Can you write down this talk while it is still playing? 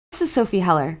this is Sophie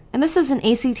Heller, and this is an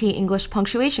ACT English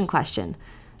punctuation question.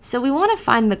 So we want to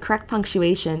find the correct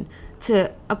punctuation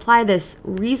to apply this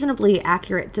reasonably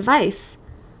accurate device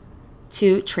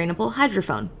to trainable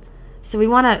hydrophone. So we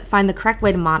want to find the correct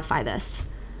way to modify this.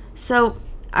 So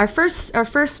our first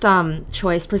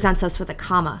choice presents us with a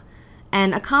comma,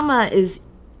 and a comma is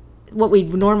what we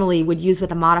normally would use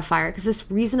with a modifier, because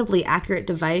this reasonably accurate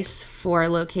device for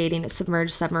locating a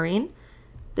submerged submarine,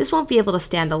 this won't be able to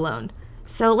stand alone.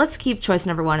 So let's keep choice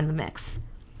number 1 in the mix.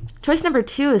 Choice number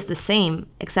 2 is the same,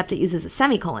 except it uses a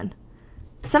semicolon.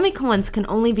 Semicolons can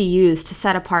only be used to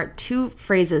set apart two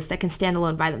phrases that can stand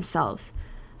alone by themselves.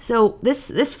 So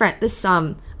this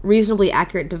reasonably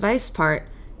accurate device part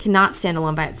cannot stand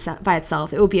alone by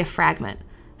itself. It will be a fragment.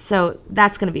 So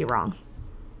that's going to be wrong.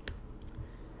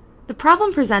 The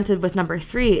problem presented with number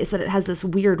 3 is that it has this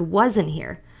weird was in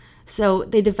here. So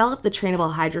they developed the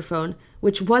trainable hydrophone,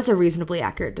 which was a reasonably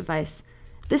accurate device.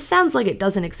 This sounds like it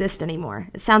doesn't exist anymore.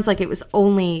 It sounds like it was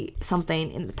only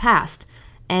something in the past.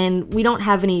 And we don't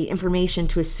have any information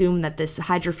to assume that this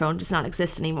hydrophone does not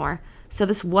exist anymore. So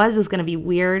this was is going to be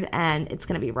weird, and it's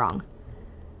going to be wrong.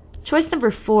 Choice number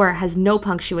 4 has no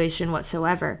punctuation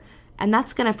whatsoever, and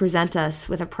that's going to present us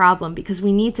with a problem because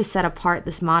we need to set apart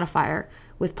this modifier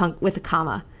with a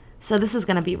comma. So this is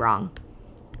going to be wrong.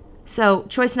 So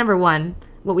choice number 1,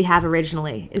 what we have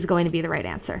originally, is going to be the right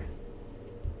answer.